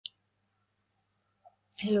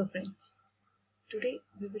Hello friends, today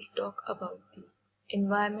we will talk about the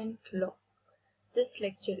environment law. This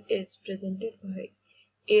lecture is presented by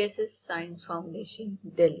A.S.S Science Foundation,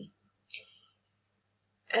 Delhi.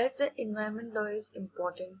 As the environment law is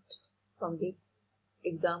important from the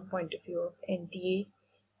exam point of view of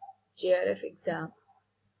Net-Jrf exam,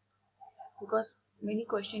 because many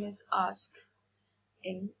questions is asked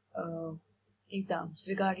in exams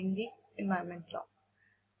regarding the environment law.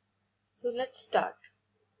 So let's start.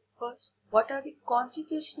 First, what are the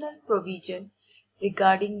constitutional provisions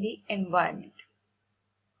regarding the environment?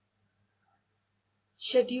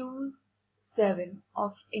 Schedule 7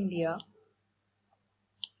 of India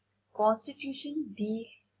Constitution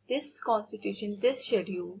this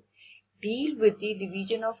schedule deal with the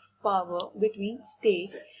division of power between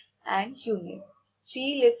state and union.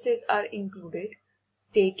 Three lists are included: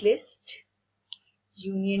 state list,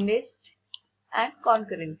 union list, and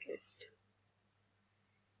concurrent list.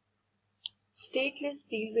 State list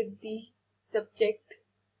deal with the subject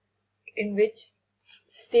in which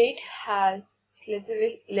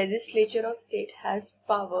legislature of state has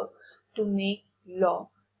power to make law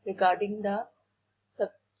regarding the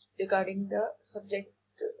subject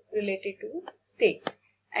related to state.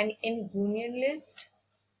 And in union list,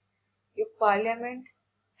 your parliament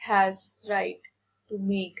has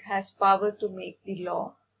power to make the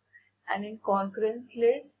law. And in concurrent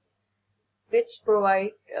list, which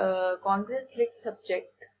provide concurrent list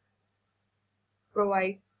subject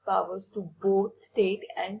provide powers to both state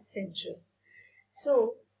and central.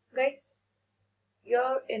 So guys,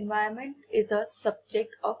 your environment is a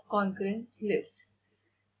subject of concurrent list.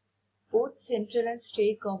 Both central and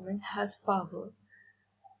state government has power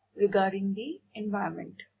regarding the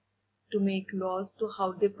environment to make laws to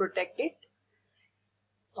how they protect it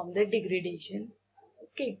from the degradation.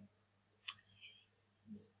 Okay.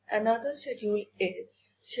 Another schedule is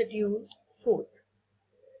Schedule 4th,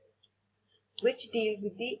 which deal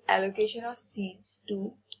with the allocation of seats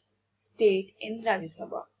to state in Rajya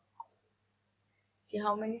Sabha. Okay,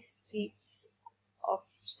 how many seats of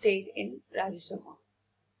state in Rajya Sabha?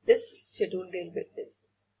 This schedule deals with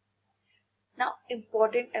this. Now,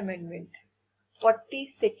 important amendment,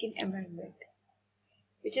 42nd Amendment,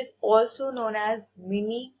 which is also known as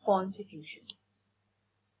mini constitution.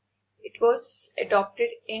 It was adopted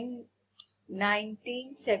in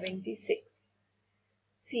 1976.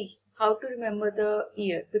 See how to remember the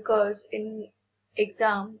year, because in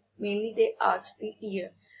exam mainly they ask the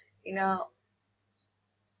year in a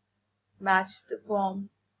matched form.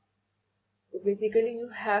 So basically you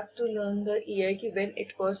have to learn the year when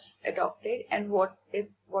it was adopted and what is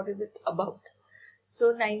it about. So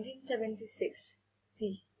 1976.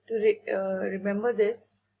 See, to remember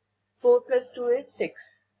this, 4 plus 2 is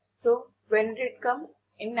 6. So when did it come?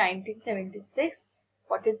 In 1976.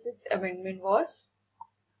 46th amendment was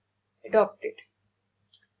adopted,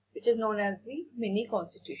 which is known as the mini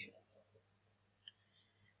constitution.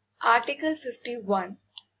 Article 51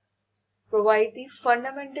 provide the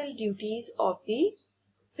fundamental duties of the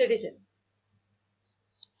citizen.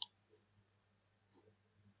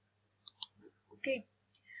 Okay.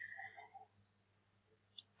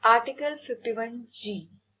 Article 51G.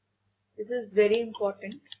 This is very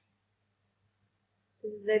important.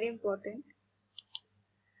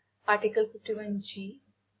 Article 51G.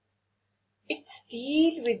 It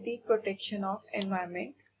deals with the protection of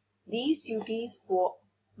environment. These duties were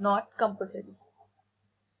not compulsory.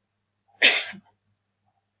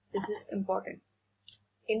 This is important.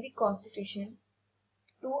 In the Constitution,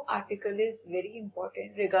 2 articles is very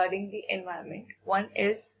important regarding the environment. One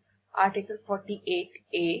is Article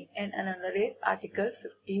 48A and another is Article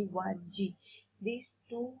 51G. These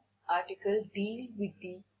 2 articles deal with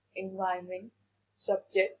the environment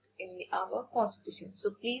subject in our Constitution.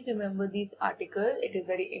 So please remember these articles. It is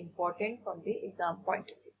very important from the exam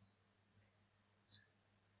point of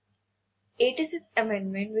view. 86th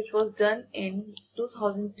Amendment, which was done in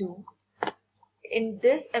 2002. In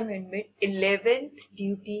this amendment, 11th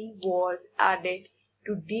duty was added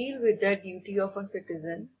to deal with the duty of a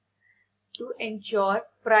citizen to ensure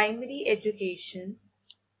primary education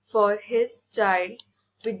for his child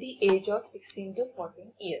with the age of 16 to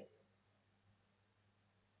 14 years.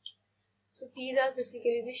 So these are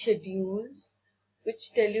basically the schedules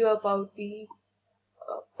which tell you about the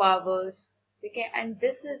powers. Okay, and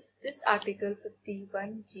this Article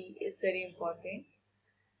 51G is very important.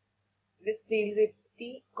 This deals with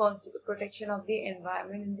the protection of the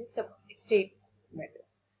environment in the state matter.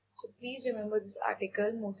 So please remember this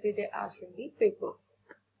article. Mostly they ask in the paper.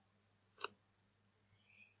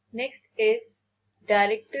 Next is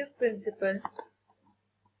directive principle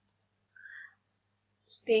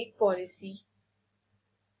state policy,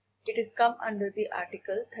 it is come under the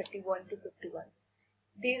article 31 to 51.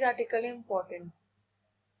 These articles are important.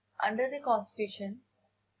 Under the constitution,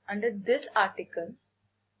 under this article,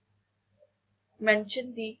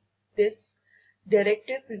 mention this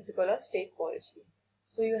directive principle of state policy.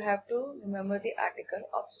 So you have to remember the article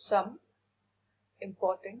of some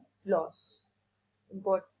important laws.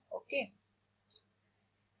 Okay.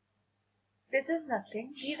 This is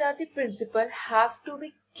nothing. These are the principles have to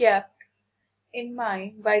be kept in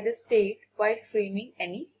mind by the state while framing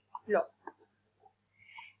any law.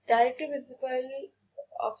 Directive principle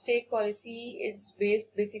of state policy is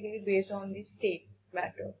basically based on the state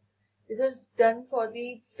matter. This was done for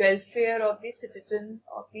the welfare of the citizen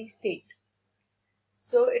of the state.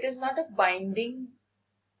 So it is not a binding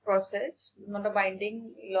process, not a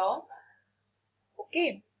binding law.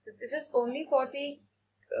 Okay, so this is only for the,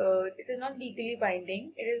 it is not legally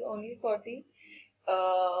binding, it is only for the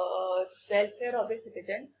welfare of the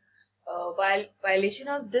citizen. While violation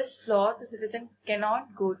of this law, the citizen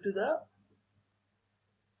cannot go to the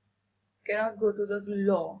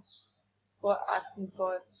law for asking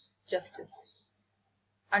for justice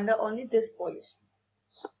under only this policy.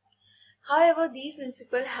 However, these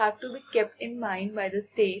principles have to be kept in mind by the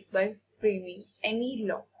state by framing any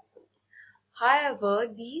law. However,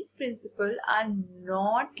 these principles are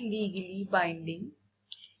not legally binding.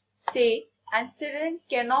 States and citizens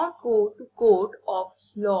cannot go to court of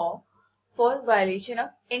law for violation of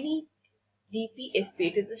any DPSP.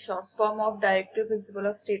 It is a short form of Directive Principle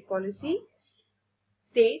of State Policy.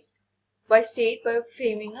 State by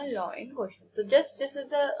framing a law in question. So just this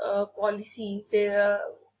is a policy.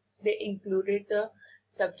 They included the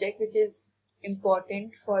subject which is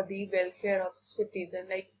important for the welfare of citizens,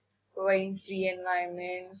 like providing free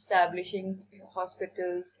environment, establishing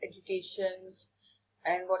hospitals, educations,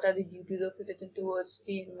 and what are the duties of citizens towards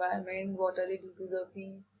the environment, what are the duties of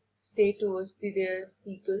the state towards their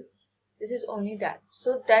people. This is only that.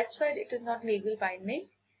 So that's why it is not legal binding,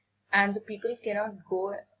 and the people cannot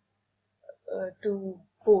go to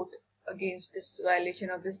court against this violation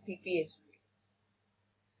of this TPS.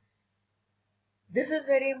 This is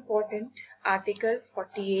very important. Article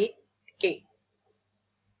 48A.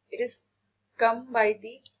 It is come by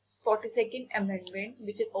the 42nd Amendment,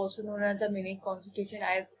 which is also known as the Mini Constitution,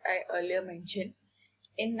 as I earlier mentioned,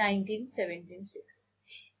 in 1976.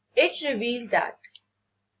 It revealed that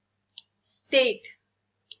state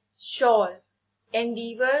shall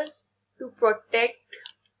endeavor to protect,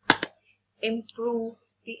 improve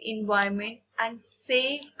the environment and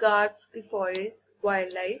safeguard the forest,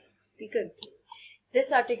 wildlife, the country.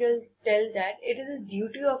 This article tells that it is the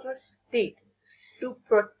duty of a state to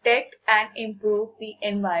protect and improve the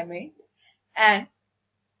environment and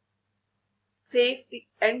protect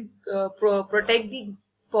the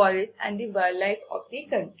forest and the wildlife of the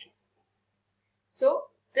country. So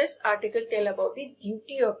this article tells about the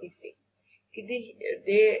duty of the state.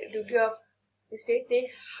 The duty of the state, they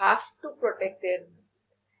have to protect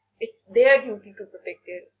it's their duty to protect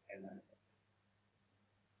their environment.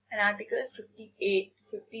 And Article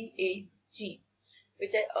 58G,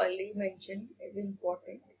 which I already mentioned is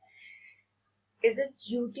important, is a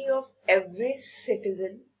duty of every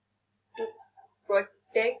citizen to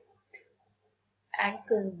protect and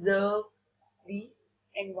conserve the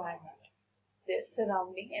environment, their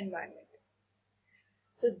surrounding environment.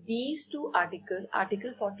 So these two articles,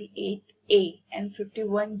 Article 48A and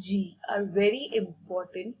 51G, are very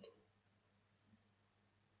important.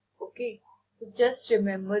 Okay, so just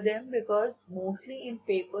remember them, because mostly in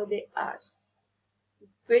paper they ask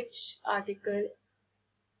which article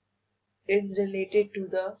is related to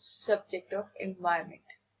the subject of environment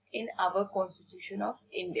in our Constitution of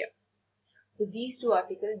India. So these two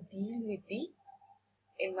articles deal with the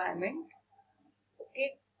environment.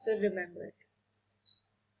 Okay, so remember it.